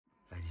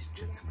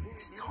and gentlemen,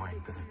 it is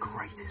time for the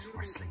greatest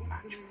wrestling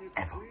match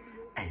ever.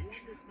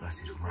 Edge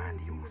versus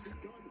Randy Orton.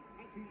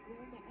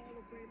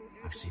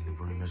 I've seen the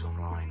rumours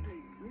online.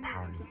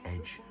 Apparently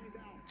Edge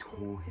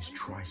tore his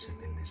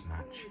tricep in this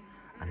match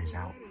and is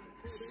out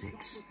for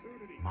 6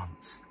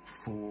 months.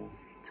 4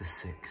 to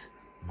 6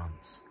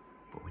 months.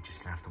 But we're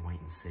just going to have to wait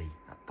and see.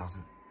 That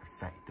doesn't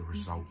affect the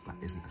result. That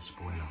isn't a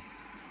spoiler.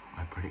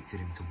 I predicted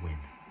him to win.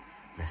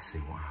 Let's see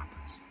what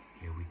happens.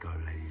 Here we go,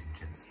 ladies and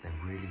gents. They're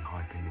really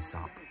hyping this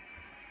up.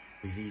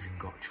 We've even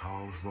got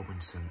Charles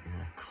Robinson in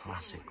a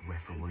classic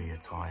referee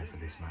attire for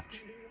this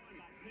match.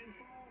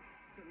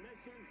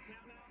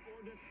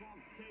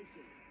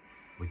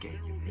 We're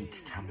getting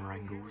unique camera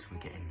angles. We're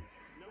getting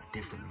a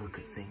different look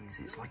at things.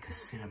 It's like a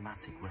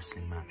cinematic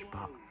wrestling match,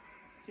 but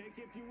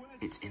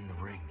it's in the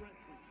ring.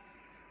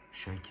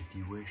 Shake if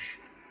you wish.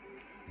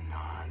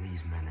 Nah,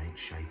 these men ain't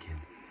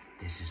shaking.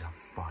 This is a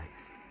fight.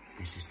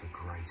 This is the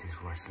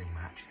greatest wrestling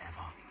match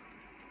ever.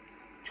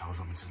 Charles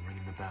Robinson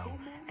ringing the bell.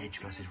 Edge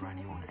versus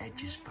Randy Orton.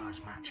 Edge's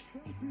first match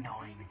in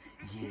 9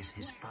 years.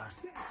 His first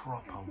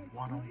proper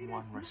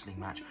one-on-one wrestling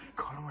match.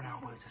 Collar and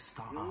elbow to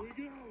start up. Here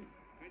we go.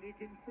 And you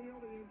can feel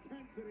the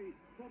intensity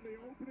from the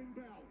opening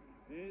bell.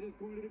 It is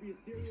going to be a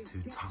serious These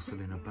two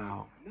tussling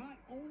about. Not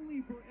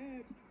only for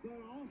Edge,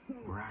 but also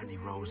Randy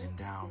rolls him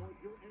down.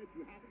 You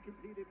haven't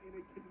competed in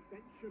a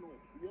conventional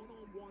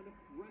one-on-one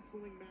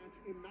wrestling match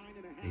in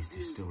 9.5 These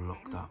two still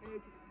locked up.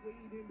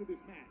 Into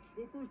this match.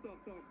 Well, first off,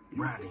 Tom,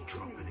 Randy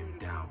dropping him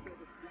down.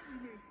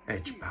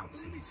 Edge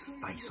bouncing his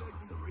face off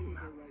of the ring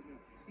mat.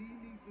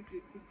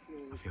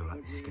 I feel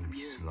like this is going to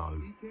be slow,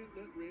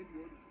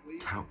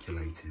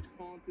 calculated,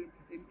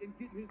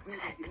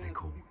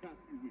 technical,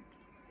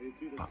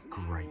 but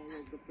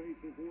great.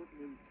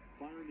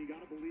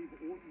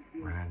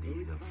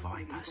 Randy the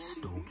Viper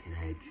stalking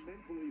Edge.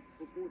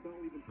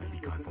 Maybe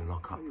go for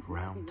lock up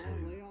round 2.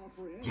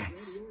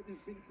 Yes.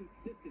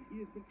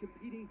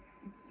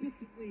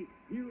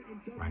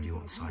 Randy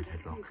Orton side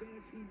headlock.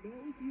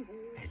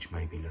 Edge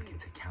may be looking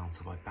to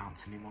counter by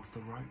bouncing him off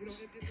the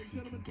ropes. If he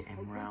can get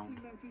him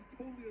round,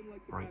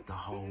 break the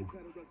hold,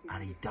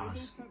 and he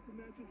does.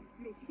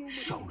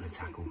 Shoulder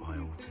tackle by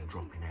Orton,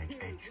 dropping Edge.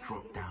 Edge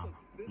drop down,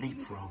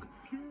 leapfrog.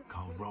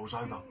 Cole rolls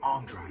over,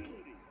 arm drag.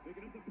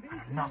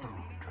 And another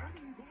arm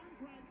drag.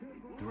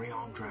 3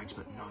 arm drags,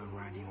 but no,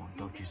 Randy Orton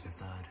dodges the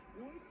 3rd.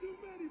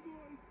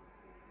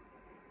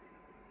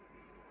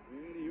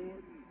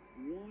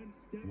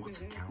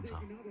 What a counter.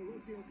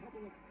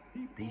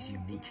 These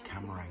unique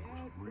camera angles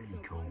are really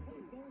cool.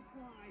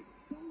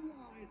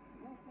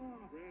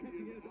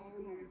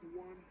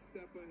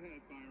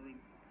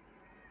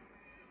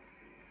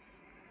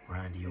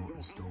 Randy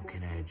Orton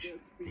stalking Edge.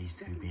 These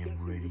two being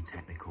really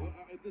technical.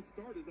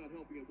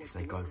 If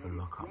they go for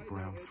lock up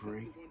round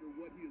 3,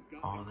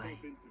 are they?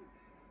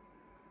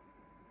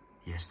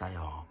 Yes, they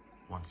are.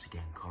 Once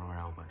again, collar and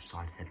elbow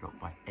side headlock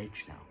by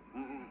Edge now.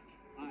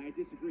 I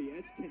disagree.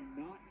 Edge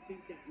cannot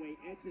think that way.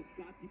 Edge has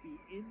got to be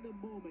in the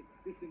moment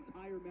this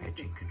entire match. Edge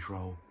in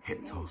control,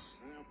 hip toss.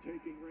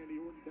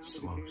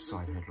 Slow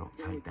side headlock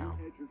takedown.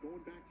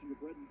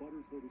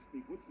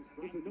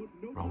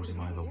 Rolls him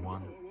over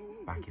 1,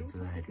 back into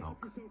the headlock.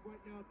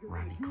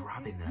 Randy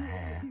grabbing the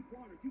hair.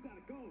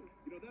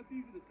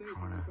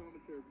 Trying to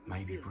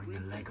maybe bring the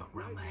leg up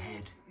round the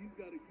head.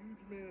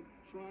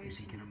 Is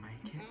he going to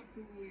make it?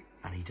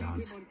 And he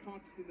does.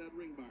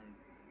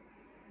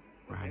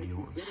 Randy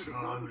Orton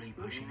slowly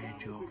pushing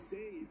Edge off.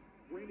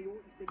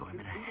 Got him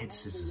in a head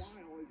scissors.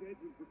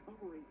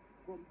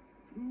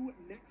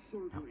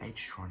 Now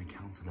Edge trying to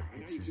counter the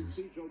head scissors.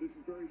 And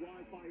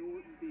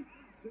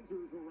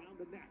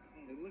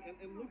look at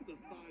the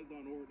thighs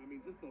on Orton. I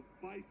mean, just a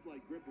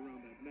vice-like grip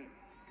around that neck.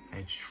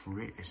 Edge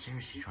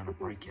seriously trying to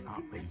break it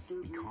up, but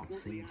he can't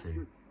seem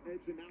to.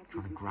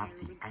 Trying to grab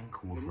the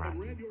ankle of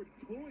Randy.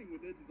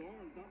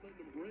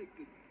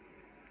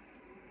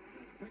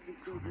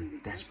 Trying to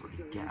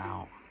desperately get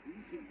out.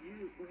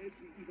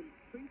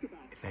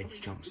 If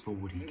Edge jumps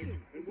forward, he can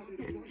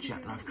get a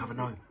jackknife cover.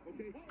 No.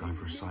 Going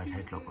for a side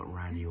headlock, but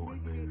Randy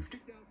Orton moved.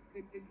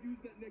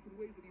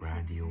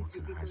 Randy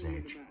Orton has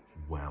Edge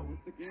well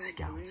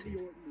scouted,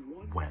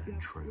 well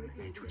and truly.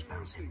 Edge was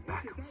bouncing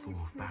back and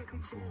forth, back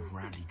and forth.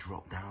 Randy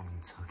dropped down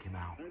and took him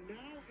out.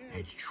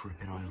 Edge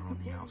tripping over on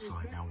the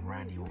outside. Now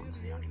Randy Orton's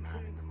the only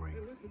man in the ring.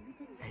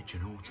 Edge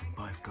and Orton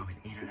both going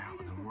in and out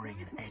of the ring,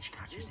 and Edge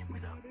catches him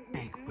with a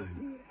big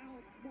boot.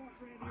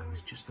 I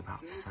was just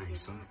about to say,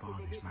 so far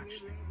this match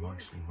has been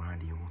mostly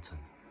Randy Orton.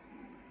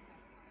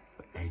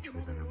 But Edge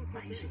with an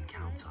amazing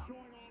counter.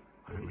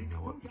 I don't really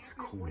know what to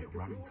call it,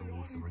 running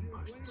towards the ring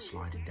post and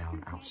sliding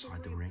down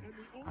outside the ring,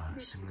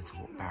 similar to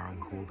what Baron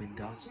Corbin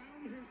does.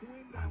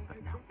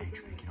 But now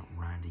Edge picking up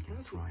Randy, going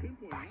to throw him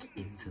back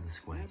into the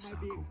squared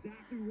circle.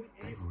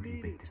 They've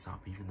really bigged this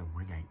up. Even the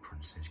ring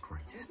apron says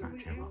greatest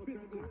match ever.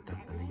 I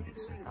don't believe it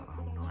said that the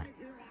whole night.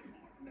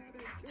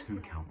 2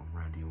 count on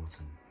Randy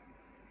Orton.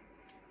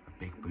 A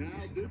big boot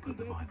isn't going to put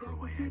the Viper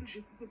away, Edge.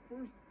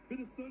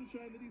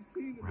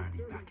 Randy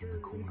back in the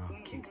corner,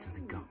 kick to the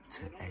gut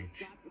to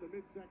Edge.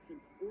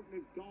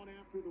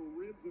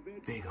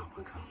 Big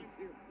uppercut.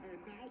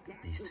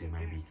 These two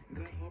may be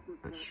looking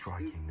at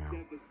striking now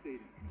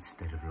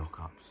instead of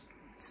lockups,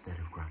 instead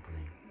of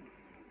grappling.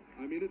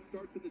 I mean, it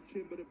starts at the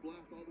chin, but it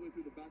blasts all the way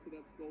through the back of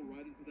that skull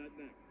right into that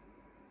neck.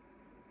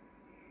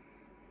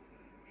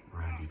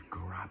 Randy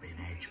grabbing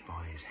Edge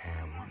by his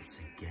hair once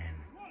again.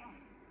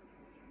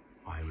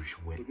 Irish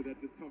whip. Look at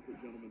that discomfort,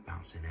 gentlemen.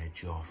 Bouncing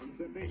Edge off.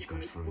 Edge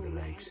goes through the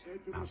legs.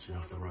 Bouncing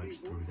off the ropes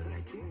through the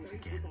legs once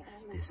again.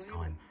 This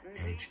time,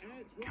 Edge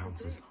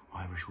counters.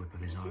 Irish whip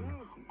of his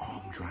own.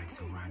 Arm drag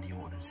to Randy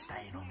Orton and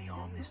staying on the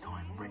arm this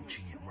time.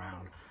 Wrenching it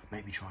round.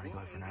 Maybe trying to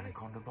go for an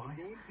anaconda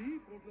vice.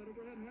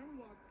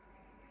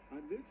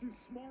 And this is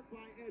smart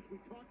by Edge. We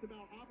talked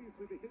about,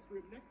 obviously, the history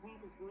of neck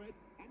problems for Edge.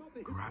 How about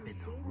the grabbing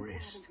the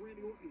wrist,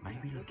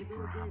 maybe looking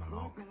for a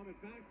hammerlock.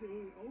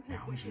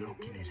 Now he's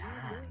locking his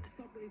hand.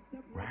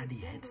 Randy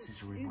head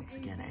scissoring once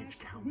again, Edge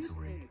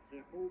countering.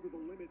 Over the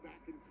limit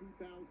back in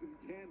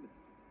 2010.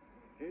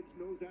 Edge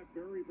knows that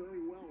very, very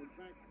well. In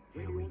fact,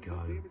 here we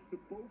go. Damage to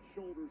both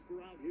shoulders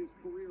throughout his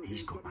career.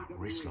 He's got that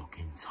wrist lock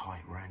in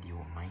tight. Randy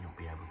Orton may not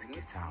be able to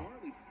get out.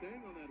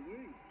 Staying on that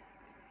wing.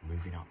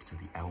 Moving up to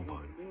the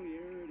elbow,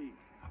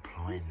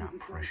 applying that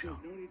pressure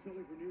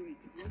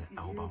to the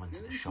elbow and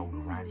to the shoulder.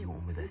 Randy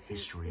Orton with a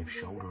history of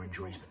shoulder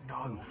injuries, but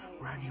no,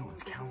 Randy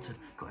Orton's countered,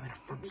 got him in a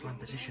front slam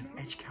position.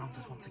 Edge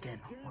counters once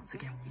again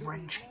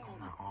wrenching on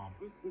that arm.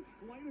 The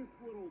slightest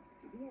little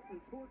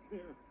torque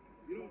there.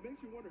 You know, it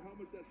makes you wonder how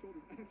much that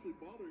shoulder's actually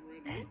bothering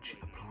Randy Orton. Edge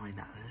applying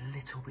that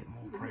little bit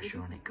more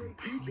pressure and it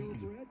completely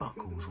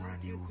buckles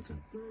Randy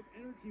Orton.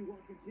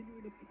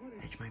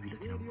 Edge may be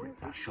looking to rip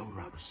that shoulder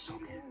out of the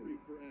socket.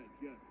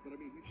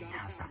 He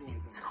has that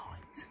in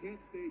tight.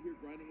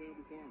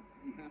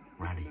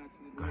 Randy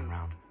going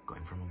round, got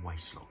him from a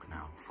waist lock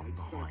now, from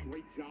behind.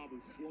 Great job of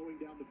slowing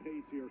down the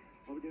pace here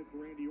up against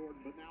Randy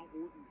Orton, but now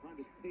Orton trying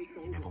to take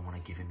over. You never want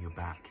to give him your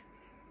back.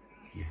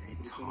 You're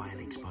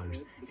entirely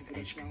exposed. If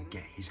Edge can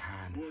get his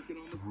hand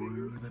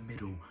through the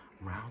middle,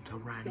 round to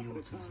Randy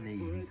Orton's knee,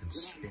 he can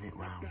spin it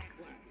round.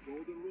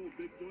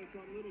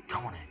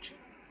 Come on, Edge.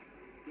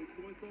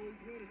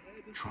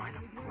 Trying to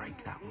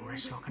break that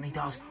wrist lock, and he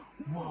does.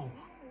 Whoa!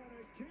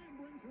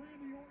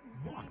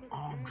 What an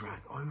arm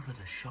drag over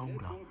the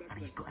shoulder, and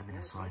he's got him in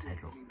a side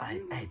headlock.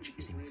 Edge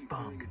is in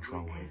firm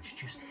control. Edge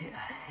just hit a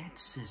head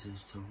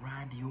scissors to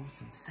Randy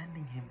Orton,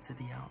 sending him to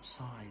the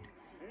outside.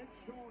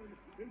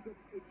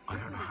 I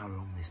don't know how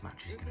long this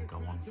match is going to go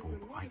on for,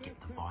 but I get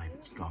the vibe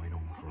it's going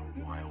on for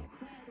a while.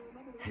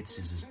 Head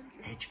scissors,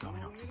 Edge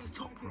going up to the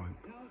top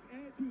rope.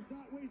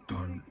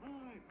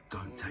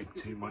 Don't take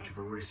too much of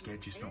a risk,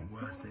 Edge. It's not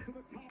worth it.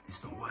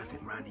 It's not worth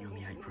it. Randy on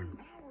the apron,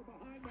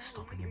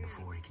 stopping him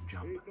before he can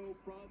jump.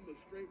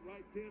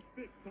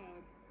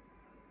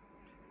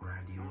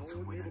 Randy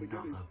Orton with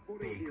another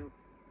big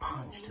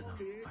punch to the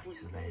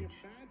face of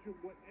Edge.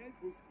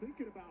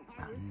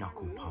 That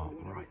knuckle part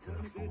right to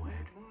the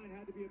forehead.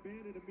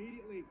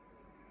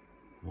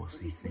 What's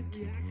he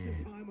thinking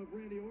here?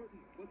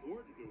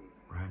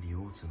 Randy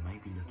Orton may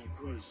be looking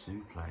for a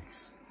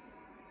suplex.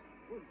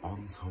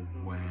 Onto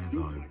where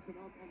though?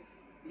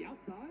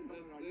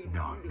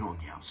 No, not on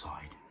the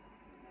outside.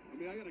 I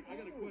mean, I got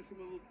a question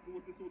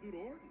what this will do to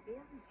Orton.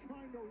 Orton's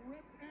trying to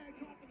rip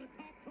Edge off of the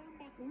top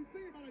turnbuckle. He's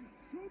thinking about a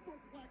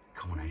superplex.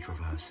 Come on, Edge,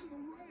 reverse.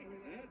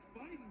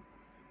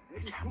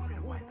 Edge hammering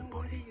away at the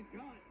body.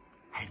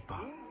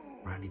 Headbutt.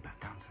 Randy back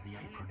down to the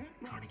apron,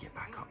 trying to get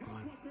back up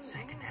though.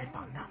 Second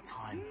headbutt, and that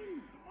time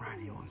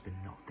Randy Orton's been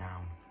knocked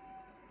down.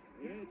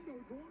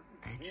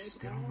 Edge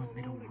still on the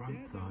middle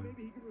rope though.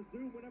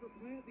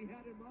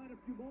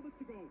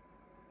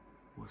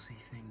 What's he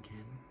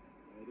thinking?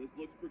 Oh, this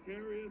looks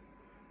precarious.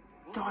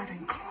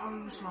 Diving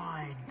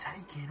clothesline,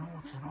 taking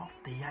Orton off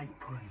the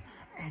apron.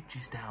 Edge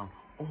is down,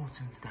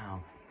 Orton's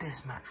down.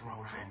 This match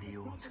rolls. Randy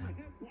Orton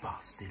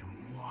busted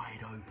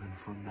wide open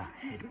from that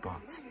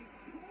headbutt.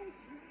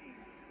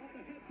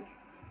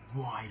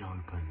 Wide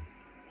open.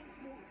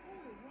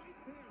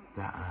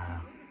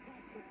 That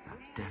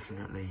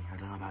definitely, I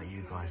don't know about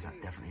you guys, that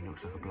definitely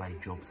looks like a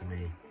blade job to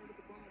me.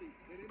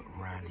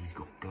 But Randy's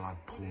got blood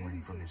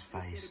pouring from his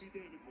face.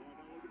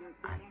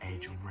 And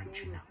Edge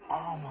wrenching that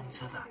arm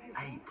onto that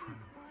apron,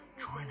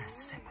 trying to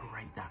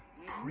separate that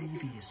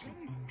previously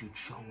injured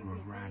shoulder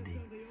of Randy.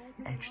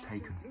 Edge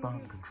taking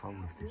firm control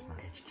of this man.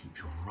 Edge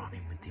keeps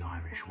running with the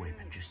Irish whip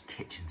and just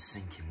kitchen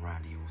sinking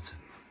Randy Orton,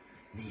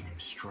 kneeing him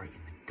straight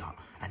in the gut.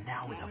 And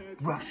now with a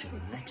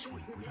Russian leg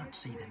sweep, we don't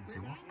see them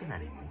too often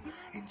anymore,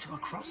 into a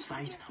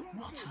crossface.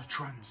 What a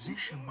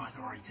transition by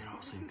the Rated R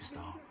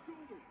superstar.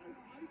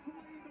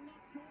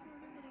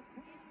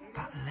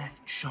 That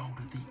left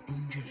shoulder, the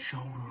injured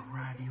shoulder of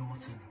Randy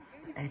Orton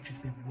that Edge has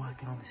been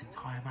working on this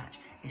entire match,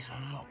 is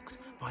locked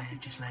by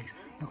Edge's legs,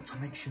 not to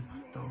mention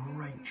the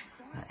wrench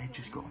that Edge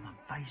has got on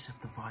the face of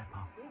the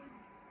Viper.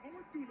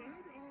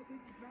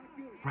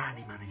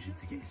 Randy managing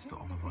to get his foot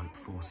on the rope,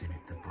 forcing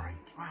it to break.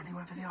 Randy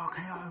went for the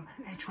RKO.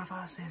 Edge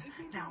reverses.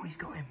 Now he's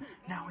got him.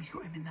 Now he's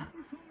got him in that.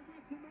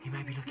 He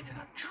may be looking for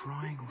that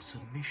triangle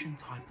submission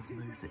type of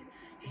move that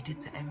he did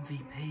to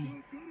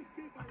MVP,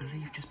 I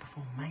believe, just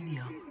before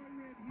Mania.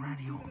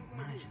 Randy Orton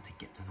managing to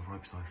get to the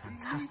ropes though.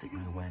 Fantastic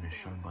awareness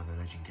shown by the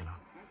Legend Killer.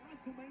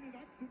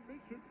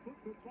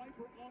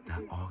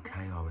 That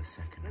RKO a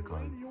second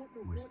ago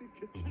was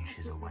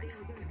inches away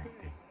from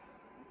connecting.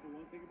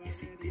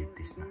 If it did,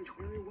 this match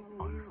would have been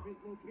over.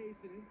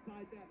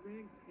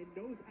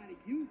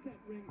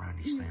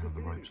 Randy staying on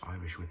the ropes,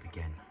 Irish whip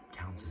again,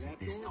 counters it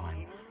this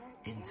time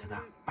into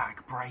that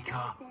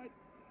backbreaker.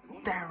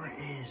 There it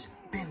is,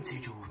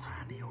 vintage Orton.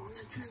 Randy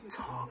Orton just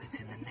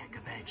targeting the neck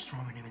of Edge,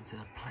 throwing him into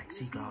the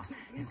plexiglass,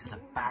 into the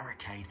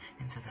barricade,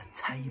 into the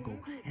table,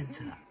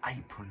 into the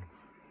apron.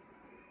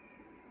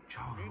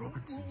 Charles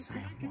Robinson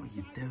saying, "What are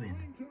you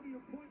doing?"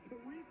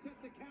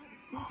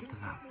 After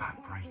that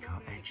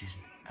backbreaker, Edge is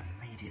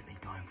immediately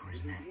going for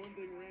his neck.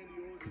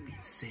 Could be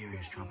in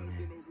serious trouble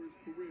here.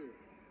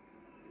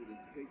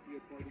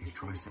 If his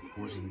tricep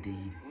was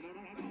indeed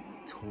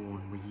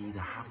torn, we either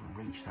haven't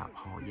reached that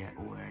part yet,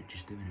 or Edge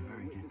is doing a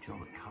very good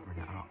job at covering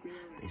it up.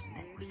 But his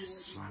neck was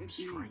just slammed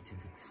straight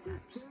into the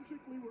steps.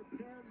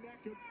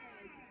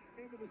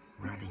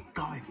 Randy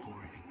going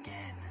for it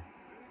again.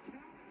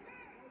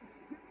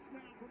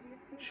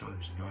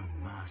 Shows no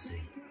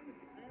mercy.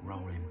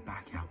 Rolling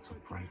back out to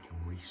break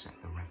and reset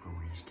the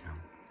referee's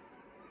count.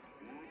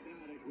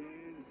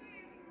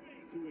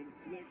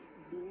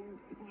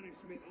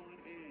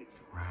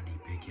 Randy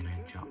picking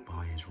Edge up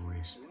by his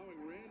wrist.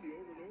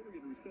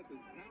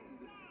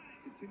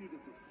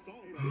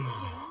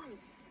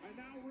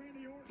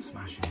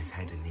 Smashing his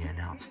head in the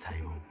announce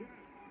table.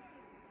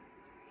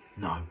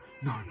 No,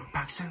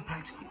 back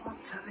suplex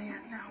onto the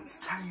announce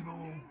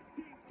table.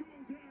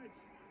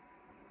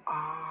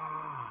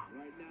 Ah!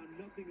 Right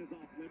now, nothing is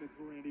off limits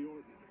for Randy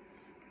Orton.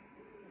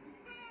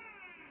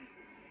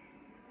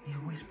 He's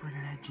whispering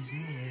in Edge's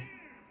ear.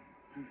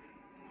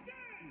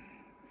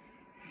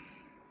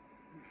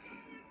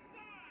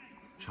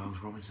 Charles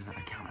Robinson at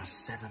the count of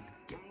 7.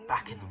 Get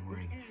back in the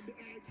ring.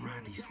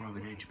 Randy's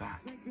throwing Edge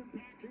back.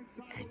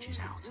 Edge is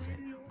out of it.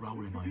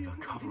 Roll him over.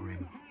 Cover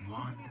him.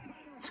 1,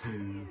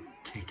 2.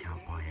 Kick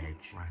out by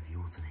Edge. Randy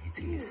Orton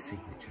hitting his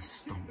signature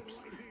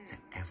stomps to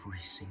every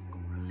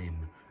single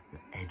limb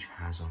that Edge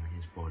has on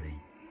his body.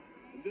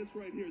 And this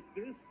right here,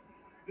 this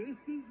is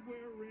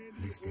where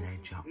Randy lifting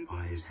Edge up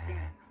by his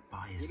hair,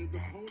 by his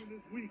neck.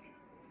 Is weak,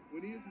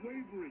 when he is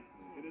wavering,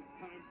 and it's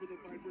time for the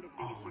Viper to finish.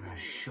 Oh, and a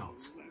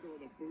shot.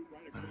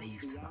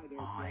 Believed to the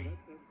eye.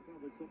 That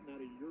sounds like something out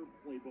of your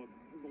playbook.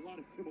 There's a lot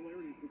of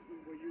similarities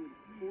between what you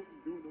and Orton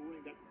do in the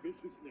ring, that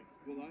viciousness.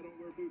 Well, I don't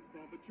wear boots,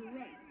 Tom, but you're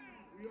right.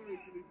 We are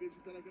equally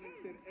vicious, and I can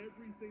understand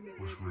everything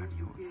that What's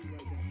Randy Orton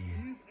thinking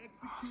here?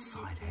 Oh,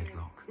 side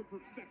headlock.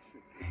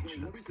 Edge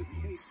looks to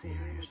be in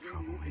serious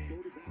trouble here.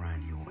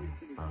 Randy Orton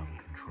in firm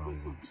control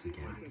once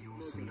again. Randy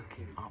Orton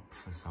looking up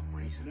for some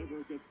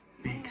reason.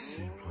 Big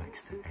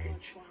suplex to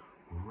Edge.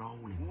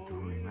 Rolling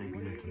through, maybe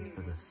looking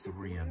for the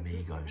Three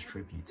Amigos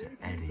tribute to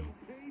Eddie.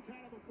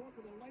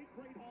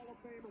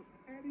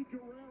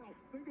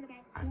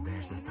 And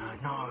there's the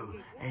third. No!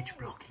 Edge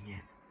blocking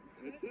it.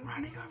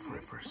 Randy going for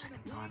it for a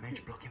second time.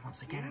 Edge blocking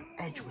once again. And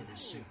Edge with a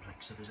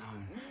suplex of his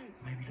own.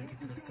 Maybe looking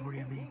for the Three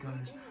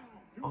Amigos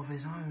of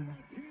his own.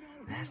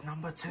 There's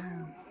number 2.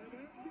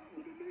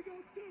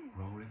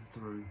 Rolling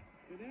through.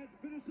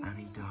 And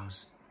he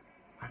does.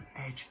 And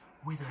Edge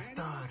with a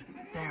third.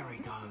 There he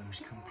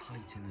goes,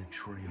 completing the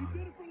trio.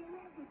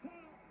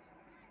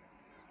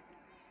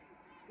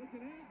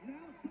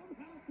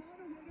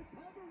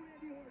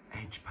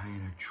 Edge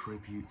paying a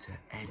tribute to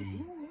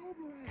Eddie.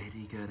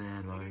 Eddie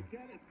Guerrero.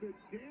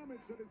 It's the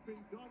damage that has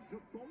been done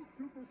to both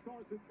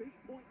superstars at this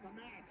point in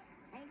the match.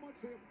 How much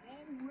they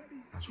have already.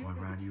 That's why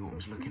Randy Orton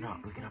was looking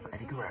up at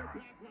Eddie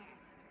Guerrero.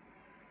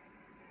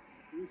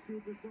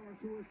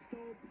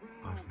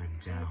 Both men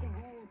down,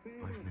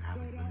 both men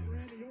haven't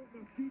moved.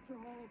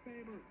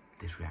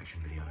 This reaction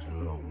video is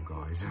long,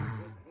 guys.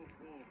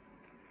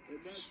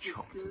 Just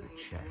chopped to the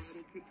chest.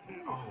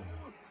 Oh!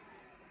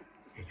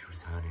 Edge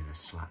returning a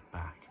slap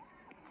back.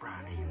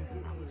 Randy with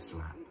another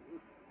slap.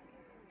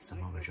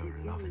 Samoa Joe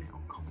loving it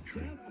on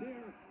commentary.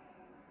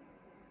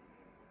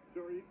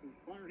 Sorry,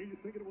 Byron, are you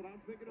thinking of what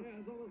I'm thinking of? Yeah,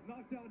 it's all those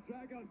knockdown,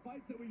 drag-out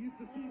fights that we used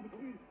to see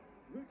between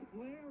Ric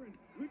Flair and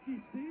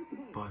Ricky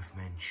Steamboat. Both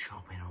men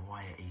chopping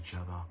away at each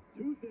other.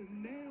 Tooth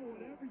and nail,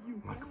 whatever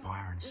you like got.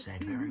 Byron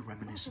said, very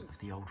reminiscent of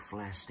the old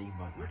Flair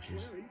Steamboat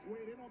matches.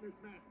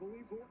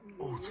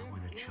 Orton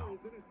with a chop.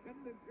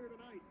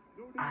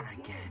 And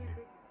again.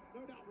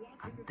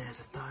 And there's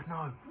a third.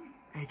 No!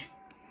 Edge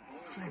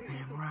flipping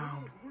him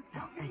round.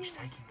 Now Edge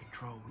taking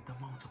control with the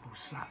multiple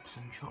slaps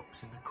and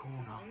chops in the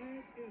corner.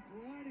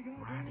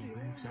 Randy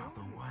moves out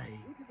the way.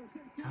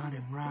 Turn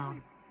him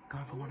round.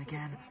 Going for one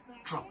again.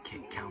 Drop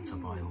kick counter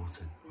by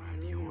Orton.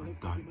 Randy Orton,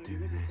 don't do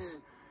this.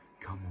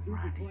 Come on,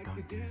 Randy,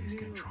 don't do this.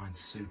 Gonna try and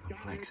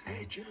superplex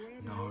Edge.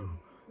 No,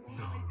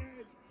 no,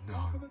 No.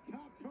 Off of the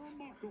top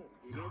turnbuckle.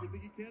 Doing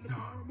everything he can to No.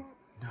 fire him up.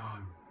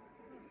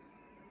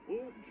 No.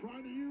 Orton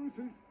trying to use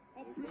his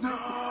ability.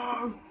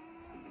 No.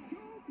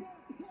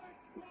 Superplex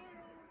by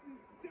Orton.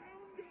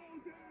 Down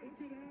goes Edge.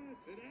 Look at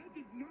Edge. And Edge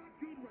is not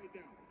good right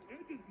now.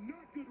 Edge is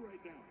not good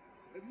right now.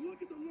 And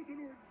look at the look on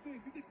Orton's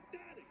face. He's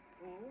ecstatic.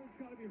 Well, Orton's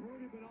got to be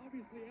hurting, but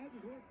obviously Edge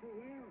is worse for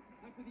wear.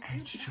 After the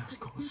Edge impact just of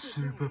got the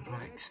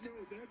superplexed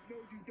Edge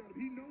knows he's got him.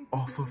 He knows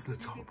off the of the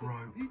damage top he did.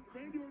 rope.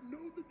 Randy Orton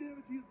knows the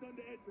damage he has done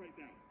to Edge right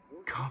now.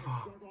 Cover.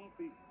 Off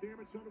the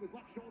damage done to his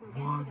left shoulder.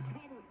 1,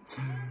 Cover.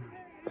 2.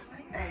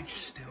 Edge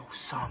still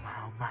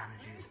somehow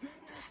manages to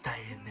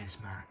stay in this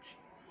match.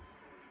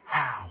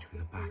 How?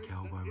 With a back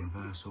elbow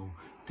reversal,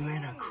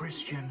 doing a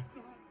Christian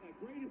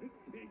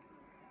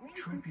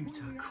tribute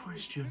to a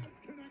Christian.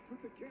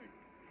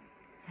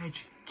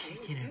 Edge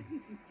kicking him.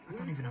 I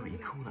don't even know what you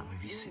call that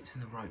move. He sits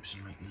in the ropes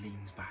and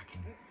leans back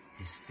and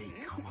his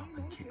feet come up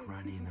and kick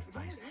Randy in the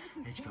face.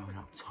 Edge going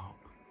up top.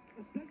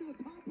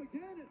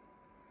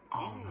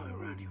 Oh no,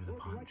 Randy with a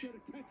punch.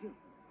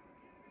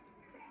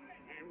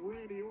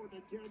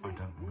 I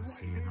don't want to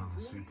see another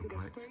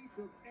superplex.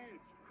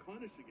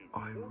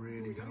 I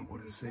really don't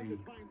want to see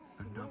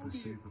another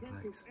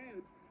superplex.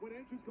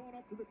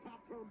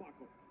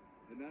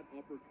 And that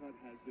uppercut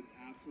has been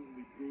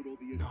absolutely brutal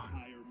the No,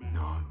 entire match.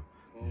 no,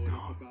 Oh, no.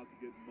 it's about to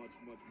get much,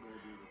 much more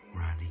beautiful.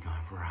 Randy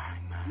going for a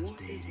hangman's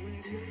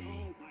DDT.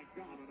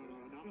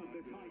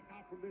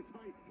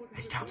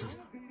 He counters,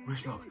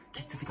 wrist lock,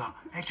 kick to the gut,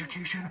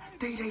 execution,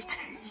 DDT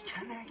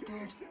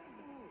connected.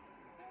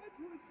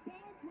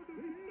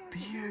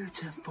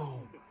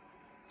 Beautiful.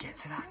 Get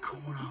to that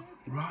corner,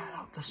 right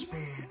up the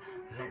spear.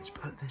 Let's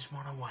put this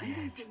one away,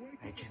 Edge.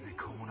 Edge in the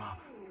corner,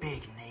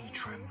 big knee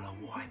trembler,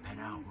 wiping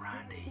out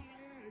Randy.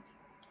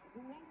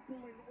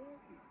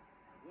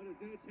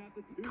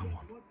 Come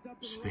on,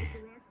 spear,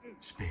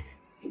 spear,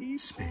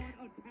 spear.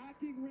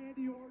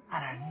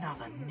 And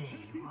another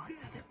knee right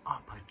to the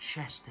upper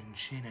chest and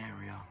chin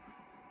area.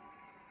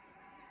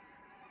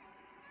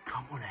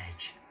 Come on,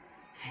 Edge.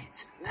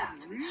 Hit that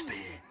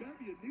spear.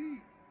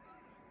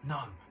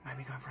 No,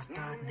 maybe going for a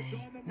third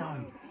knee.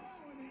 No.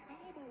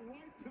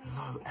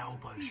 Low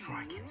elbow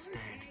strike instead.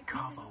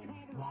 Cover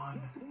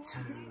 1, 2.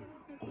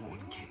 Orton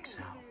kicks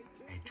out.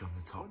 Edge on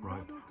the top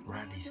rope.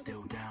 Randy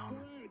still down.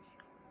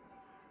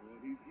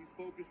 He's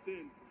focused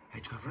in.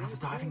 Edge going for another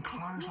diving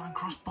clothesline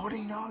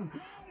crossbody. No.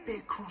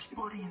 Big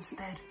crossbody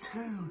instead.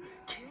 2.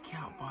 Kick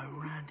out by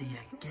Randy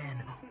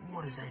again.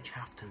 What does Edge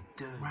have to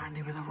do?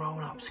 Randy with a roll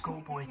up.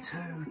 Schoolboy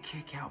 2.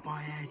 Kick out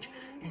by Edge.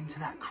 Into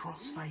that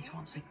crossface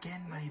once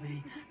again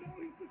maybe.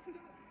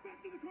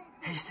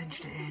 He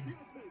cinched it in.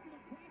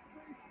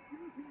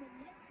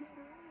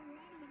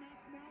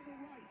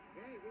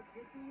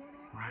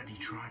 Randy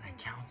trying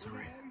to counter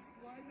it.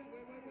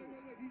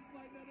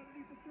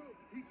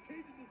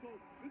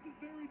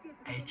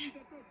 Edge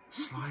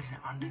sliding it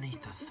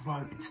underneath the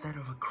throat instead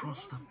of across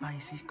the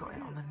face. He's got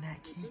it on the neck.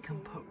 He can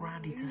put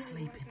Randy to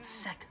sleep in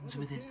seconds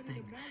with this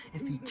thing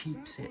if he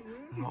keeps it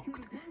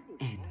locked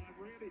in.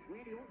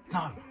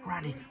 No,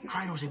 Randy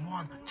cradles in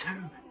 1, 2.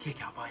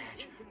 Kick out by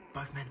Edge.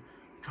 Both men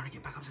trying to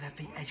get back up to their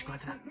feet. Edge going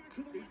for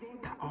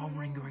that arm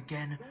wringer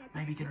again.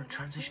 Maybe going to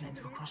transition it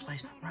into a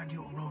crossface. Randy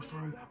Orton rolls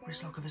through.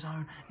 Wrist lock of his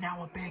own.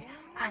 Now a big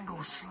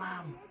angle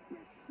slam.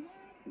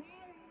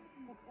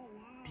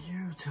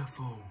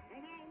 Beautiful.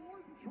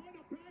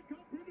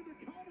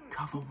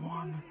 Cover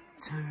 1,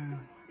 2.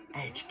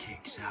 Edge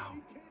kicks out.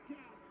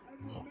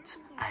 What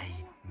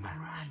a man.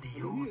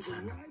 Randy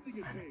Orton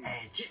and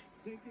Edge.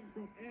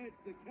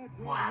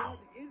 Wow.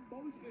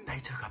 They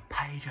took a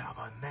page out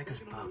of Omega's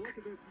book.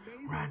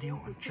 Randy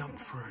Orton jumped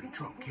for a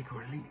dropkick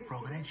or a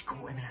leapfrog and Edge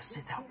caught him in a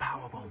sit-out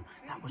powerbomb.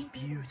 That was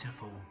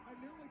beautiful.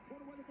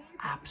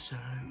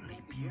 Absolutely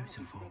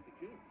beautiful.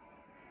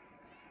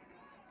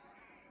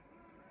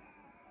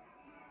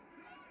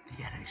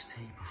 The NXT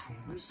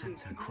Performance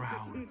Center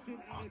crowd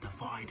are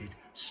divided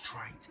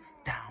straight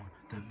down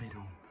the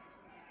middle.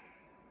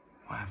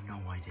 I have no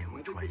idea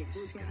which way this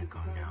is going to go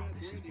now.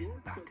 This has been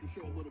back and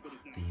forth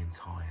the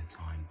entire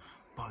time.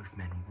 Both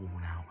men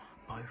worn out,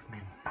 both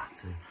men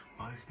battered,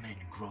 both men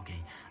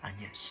groggy, and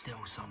yet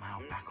still somehow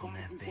back on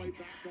their feet.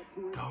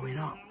 Going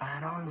up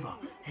and over.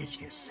 Edge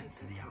gets sent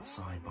to the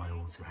outside by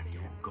Orton, and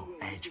Orton got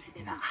Edge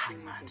in that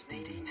hangman's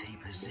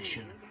DDT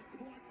position.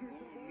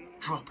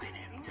 Dropping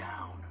him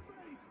down.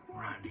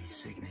 Randy's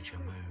signature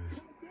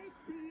move.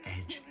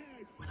 Edge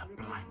with a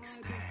blank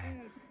stare.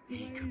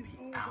 He could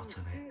be out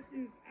of it.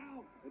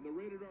 And the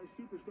Rated R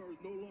superstar is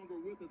no longer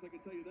with us, I can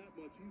tell you that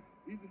much.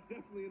 He's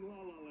definitely in La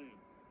La Land.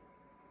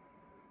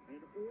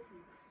 And Orton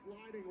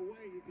sliding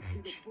away. You can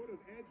see the foot of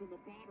Edge on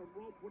the bottom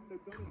rope. Wouldn't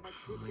have done much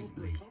good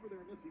to recover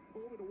there unless he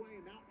pulled it away.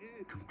 And now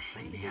Edge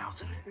completely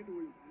out of it. Into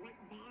his right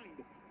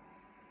mind.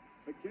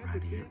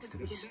 Randy looks to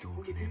be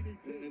stalking him.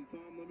 And Tom,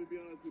 let me be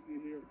honest with you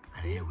here.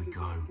 And here we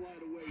go.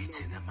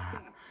 Hitting the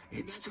mat.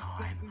 It's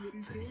time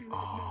for the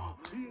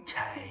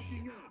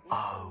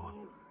RKO.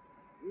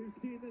 We've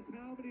seen this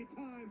how many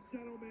times,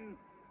 gentlemen?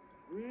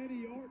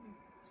 Randy Orton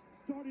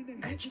starting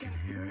to Edge can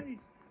hear it.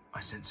 I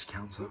sense a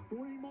counter. The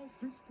three most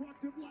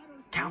destructive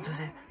ladders. Counters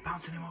it,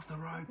 bouncing him off the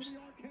ropes.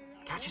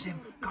 Catches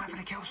him, going for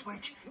the kill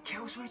switch.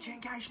 Kill switch,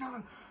 engage,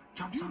 no.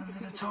 Jumps over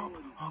the top.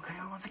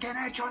 RKO once again,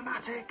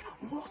 Edge-O-Matic.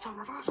 What a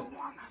reversal,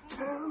 1,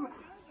 2.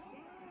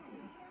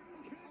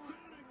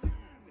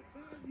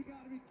 You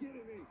gotta be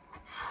kidding me.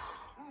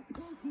 How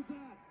close was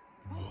that?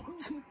 What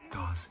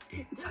does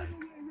it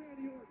take?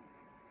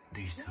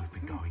 These two have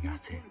been going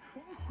at it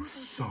for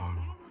so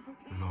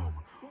long.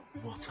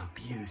 What a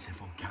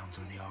beautiful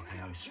counter on the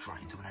RKO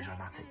straight into an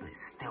Edge-O-Matic, but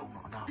it's still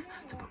not enough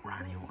to put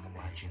Randy Orton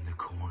away. Edge in the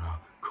corner,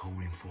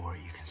 calling for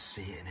it. You can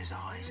see it in his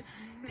eyes.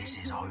 This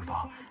is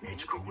over.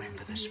 Edge calling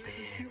for the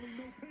spear.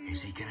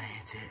 Is he gonna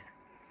hit it?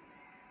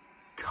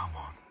 Come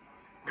on.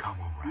 Come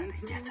on, Randy,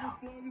 get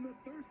up.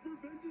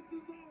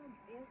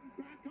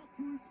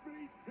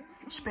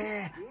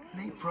 Spear,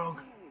 leapfrog.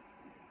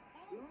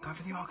 Go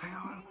for the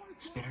RKO.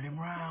 Spinning him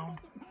round.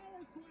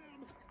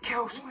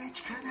 Kill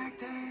switch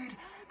connected.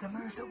 The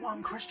move that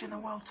won Christian the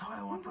world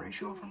title, I'm pretty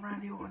sure, from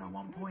Randy Orton at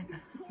one point.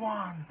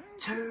 1,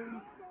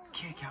 2.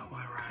 Kick out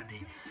by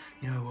Randy.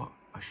 You know what?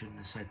 I shouldn't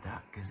have said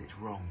that because it's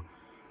wrong.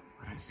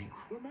 I don't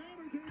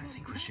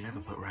think Christian ever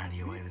put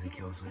Randy away with a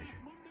kill switch.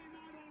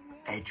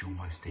 Edge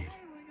almost did.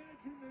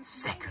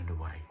 Second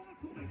away.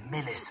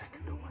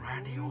 Millisecond away.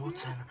 Randy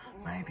Orton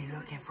may be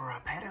looking for a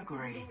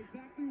pedigree.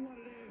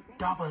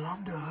 Double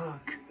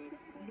underhook.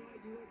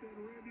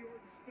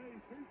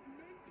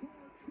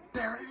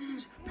 There it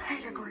is.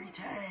 Pedigree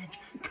to Edge.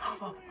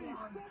 Cover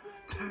 1,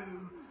 2.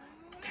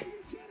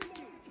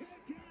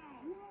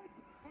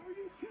 Are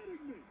you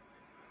kidding me?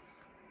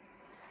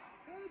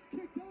 Edge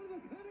kicked out of the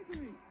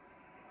pedigree.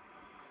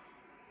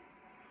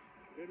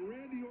 And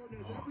Randy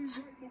Orton has every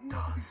right in the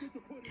world to be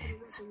disappointed in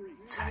the referee.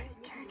 Take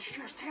Edge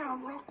just hit a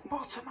rock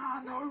bottom out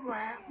of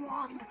nowhere.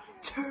 1,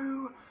 2.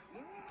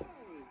 No,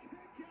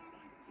 kick out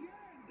again.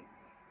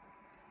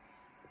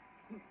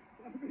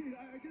 I mean,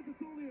 I guess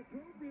it's only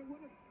appropriate.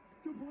 One of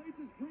Triple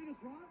H's greatest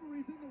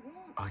rivalries in the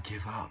world. I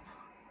give up.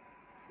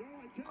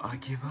 I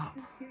give up.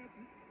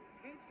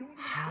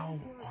 How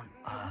on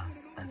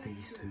earth are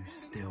these two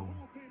still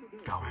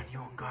going? Randy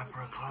Orton going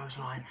for a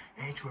clothesline.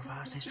 Edge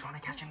reverses, trying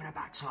to catch him in a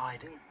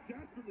backslide.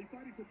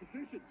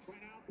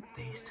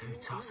 These two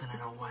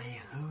tussling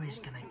away. Who is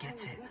going to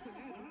get it?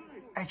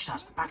 Edge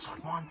does.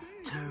 Backside. 1,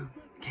 2.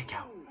 Kick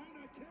out.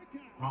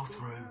 Roll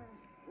through.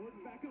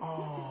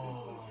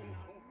 Oh.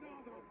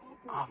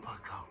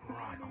 Uppercut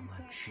right on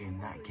the chin.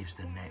 That gives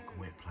the neck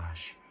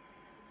whiplash.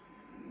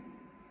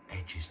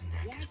 Edge's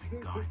neck has been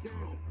going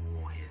through a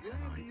war here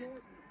tonight.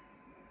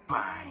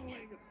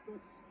 Bang!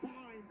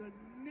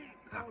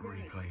 That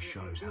replay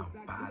shows how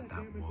bad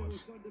that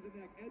was.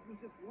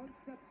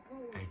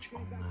 Edge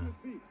on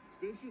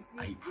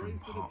the apron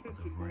part of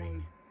the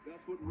ring.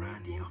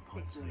 Randy up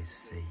onto his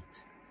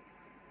feet.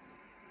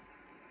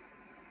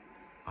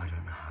 I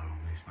don't know how long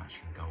this match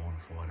can go on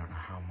for. I don't know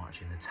how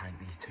much in the tank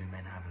these two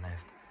men have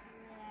left.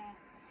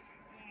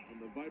 And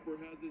the Viper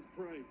has his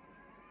prey.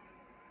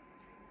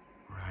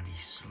 Randy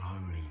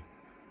slowly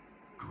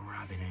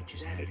grabbing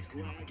Edge's hair, lifting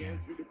him up again,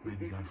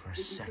 maybe going for a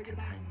second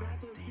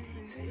hangman's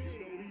DDT.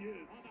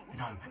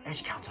 No,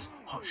 Edge counters,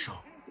 hot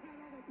shot.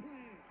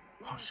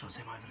 Hot shots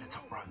him over the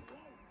top rope.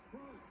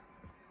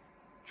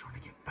 Trying to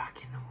get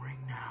back in the ring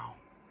now.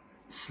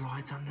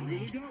 Slides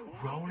underneath,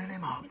 rolling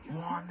him up.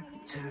 1,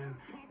 2,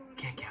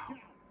 kick out.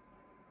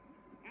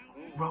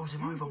 Rolls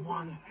him over.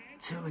 1,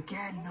 2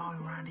 again. No,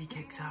 Randy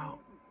kicks out.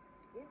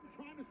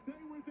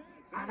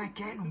 And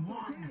again,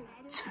 1,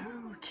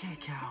 2,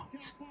 kick out.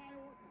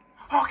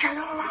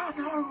 RKO out of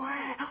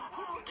nowhere.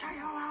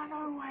 RKO out of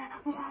nowhere.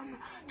 1,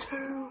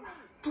 2,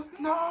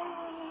 no.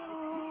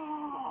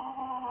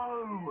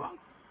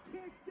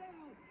 Kicked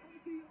out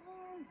of the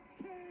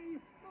RKO.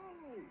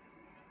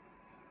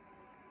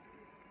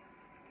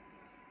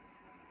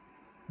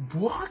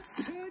 What?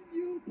 Can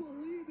you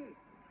believe it?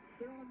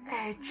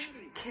 Edge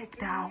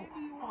kicked out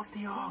of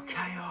the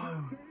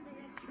RKO.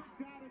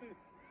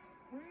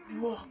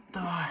 What the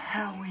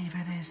hell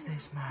even is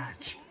this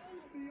match?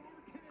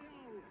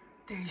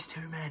 These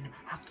two men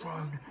have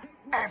thrown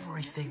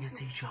everything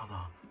at each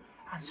other,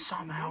 and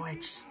somehow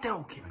Edge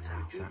still kicks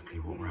out. Exactly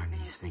what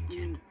Randy's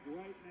thinking.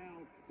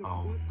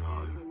 Oh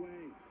no.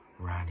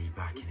 Randy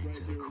backing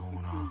into the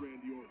corner.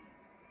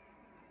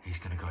 He's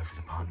going to go for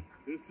the punt.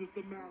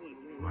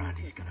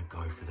 Randy's going to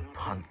go for the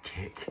punt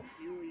kick.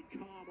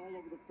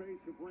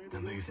 The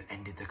move that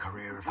ended the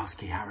career of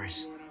Husky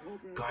Harris.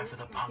 Going for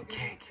the punt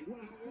kick.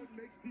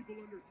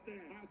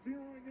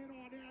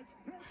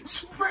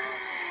 Spear!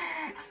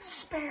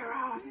 Spear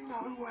out of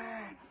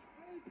nowhere.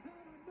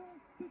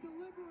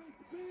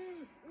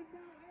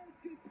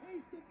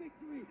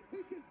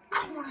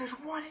 Come on, Edge,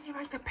 why didn't you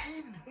make the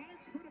pin?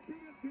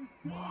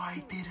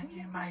 Why didn't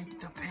you make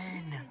the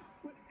pin?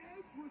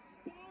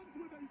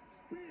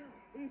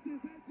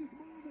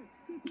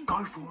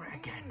 Go for it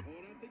again.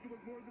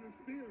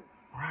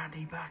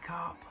 Randy back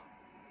up.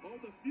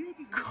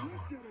 Come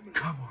on,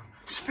 come on.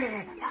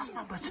 Spear, that's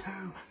number 2.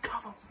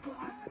 Cover 1,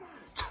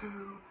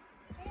 2.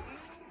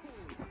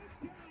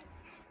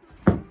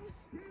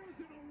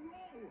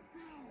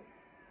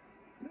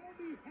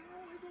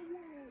 how in the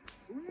world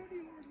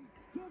Randy Orton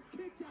just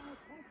kicked out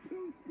of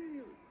 2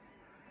 spears.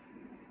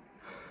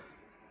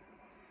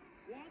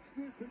 Watch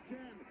this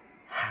again.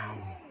 How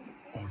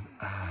on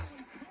earth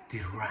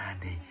did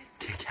Randy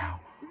kick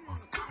out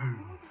of two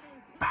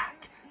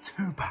back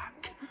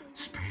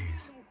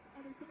spears?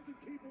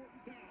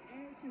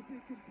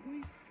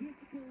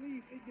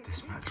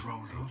 This match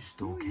rolls on,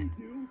 stalking.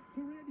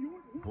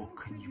 What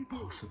can you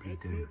possibly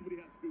do?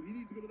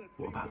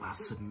 What about that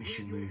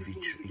submission move he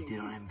did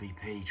on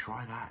MVP?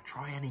 Try that,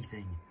 try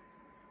anything.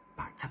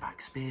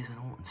 Back-to-back spears and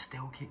Orton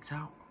still kicks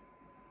out.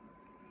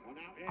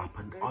 Up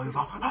and over.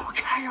 Oh,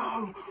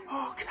 KO!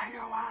 Oh,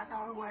 KO out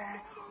of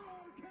nowhere.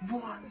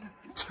 1,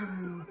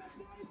 2.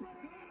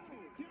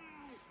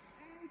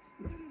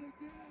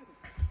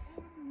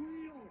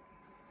 Unreal.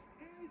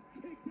 Edge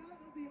kicked out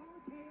of the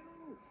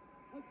RKO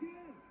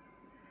again.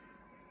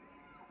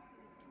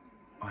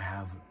 I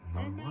have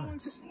no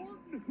words. It's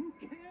Orton who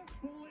can't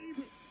believe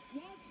it.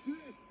 Watch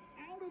this.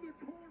 Out of the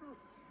corner,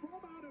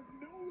 from out of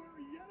nowhere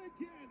yet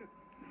again.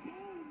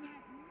 Boom,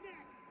 that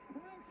neck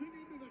crashing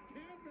into the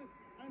canvas.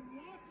 And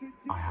watch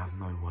again. I have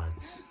no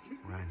words.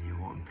 Randy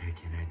Orton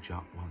picking Edge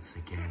up once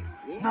again.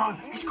 No,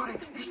 he's got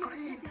it. He's got it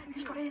in.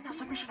 He's got it in. That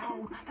submission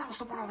hold. That was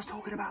the one I was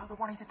talking about. The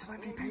one he did to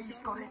MVP. He's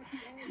got it.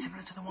 It's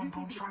similar to the one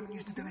Braun Strowman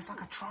used to do. It's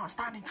like a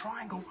standing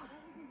triangle.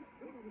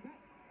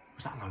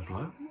 Was that a low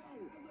blow?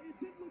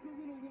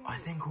 I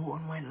think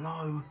Orton went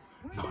low.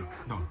 No.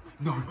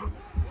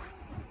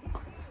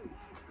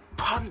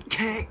 Punt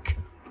kick.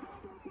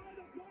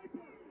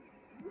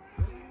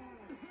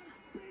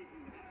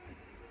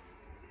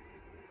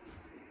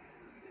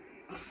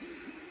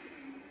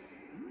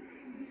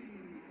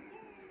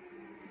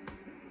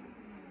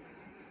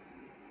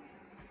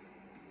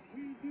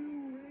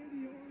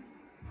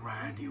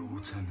 Randy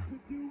Orton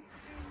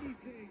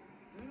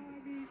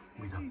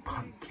with a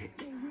punt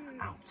kick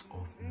out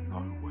of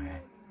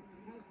nowhere,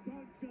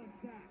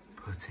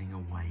 putting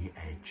away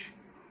Edge.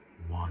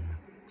 1,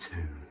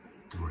 2,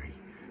 3.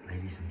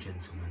 Ladies and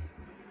gentlemen,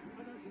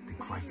 the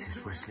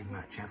greatest wrestling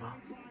match ever.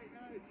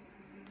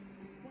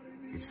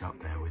 It's up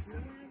there with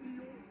them.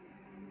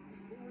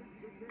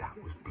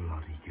 That was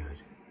bloody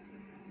good.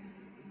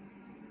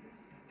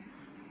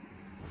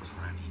 What's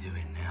Randy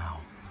doing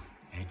now?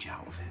 Edge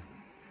out of it.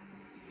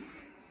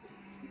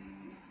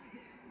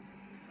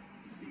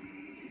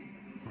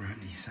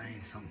 Randy's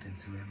saying something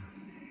to him.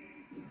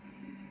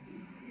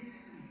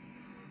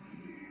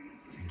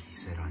 I think he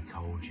said, I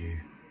told you.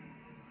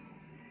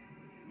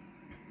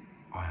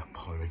 I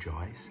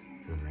apologise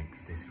for the length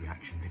of this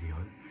reaction video.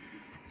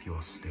 If you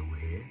are still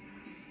here,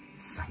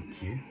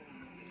 thank you.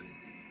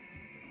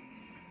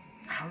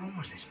 How long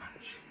was this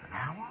match? An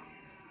hour?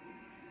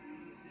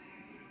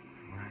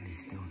 Randy's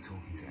still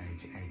talking to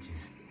Edge.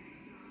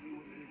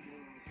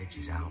 Edge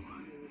is out.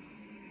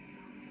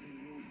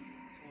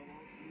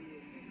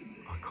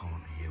 I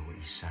can't hear what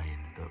he's saying,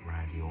 but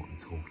Randy Orton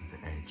talking to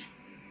Edge.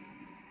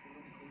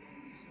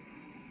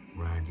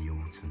 Randy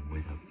Orton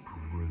with a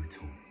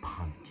brutal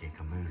punt kick,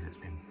 a move that's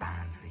been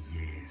banned for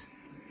years,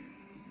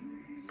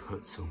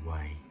 puts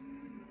away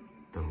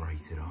the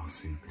Rated R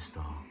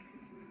superstar.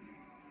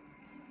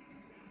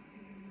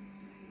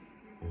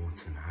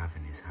 Orton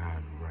having his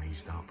hand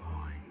raised up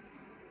high.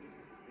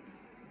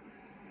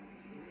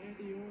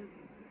 Randy Orton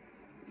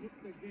took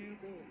the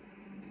gamble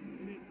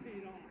and it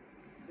paid off.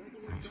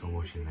 Thanks for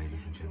watching,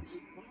 ladies and gents.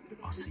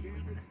 I'll see you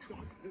in the next.